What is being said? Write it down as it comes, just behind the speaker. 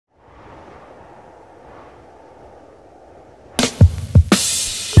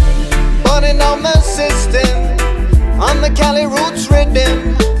down the system on the Cali roots rhythm.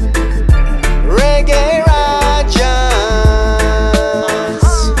 Reggae Rajahs.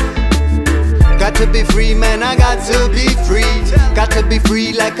 Got to be free, man, I got to be free. Got to be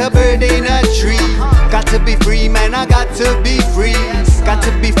free like a bird in a tree. Got to be free, man, I got to be free. Got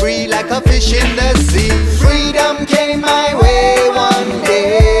to be free like a fish in the sea. Freedom came my way one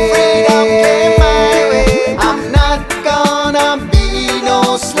day. Freedom came my way. I'm not gonna be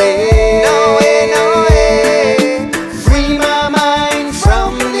no slave. No way, no way. Free my mind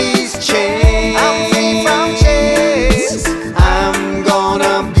from these chains. I'm free from chains. I'm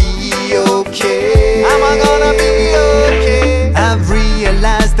gonna be okay. I'm gonna be okay. I've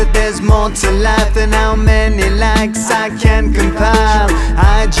realized that there's more to life than how many likes I can compile.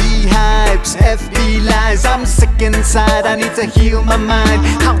 IG hypes, FB lies, I'm sick inside, I need to heal my mind.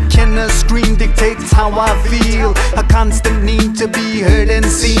 How can a screen dictate how I feel? A constant need to be heard and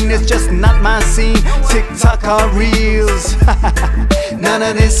seen is just not my scene. TikTok or Reels, none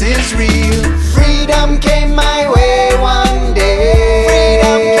of this is real. Freedom came my way one day.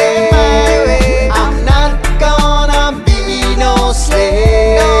 Freedom came my way. I'm not gonna be no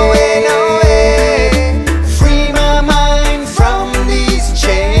slave. No way, no way. Free my mind from these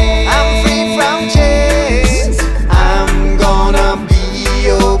chains. I'm free from chains. I'm gonna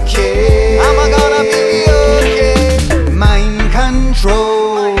be okay. I'm gonna be okay. Mind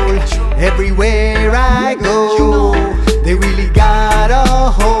control everywhere I go. They really got a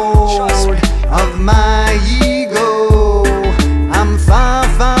hold of my ego. I'm far,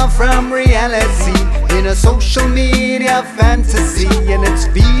 far from reality in a social media fantasy, and it's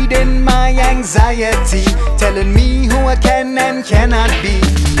feeding my anxiety, telling me who I can and cannot be.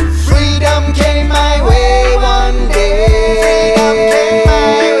 Freedom came my way one day. Freedom came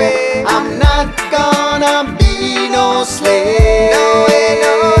my way. I'm not gonna be no slave. No way,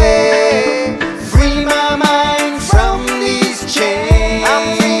 no way. Free my mind from these chains.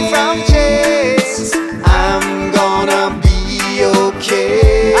 I'm free from chains. I'm gonna be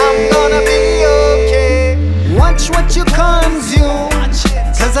okay. I'm gonna be okay. Watch what you consume,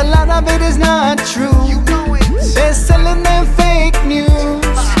 cause a lot of it is not true. They're selling their fake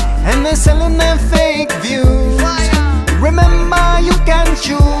news, and they're selling their fake views. Remember, you can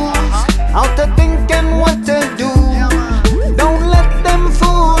choose how to think and what to do. Don't let them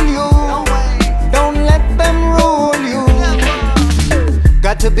fool you. Don't let them rule you.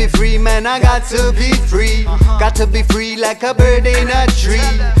 Got to be free, man, I got to be free. Got to be free like a bird in a tree.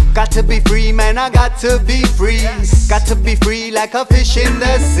 Got to be free, man, I got to be free. Got to be free like a fish in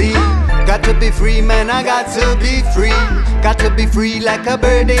the sea. Got to be free, man, I got to be free. Got to be free like a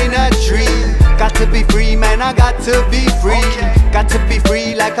bird in a tree. Got to be free, man, I got to be free. Got to be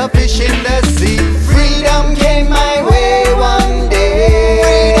free like a fish in the sea.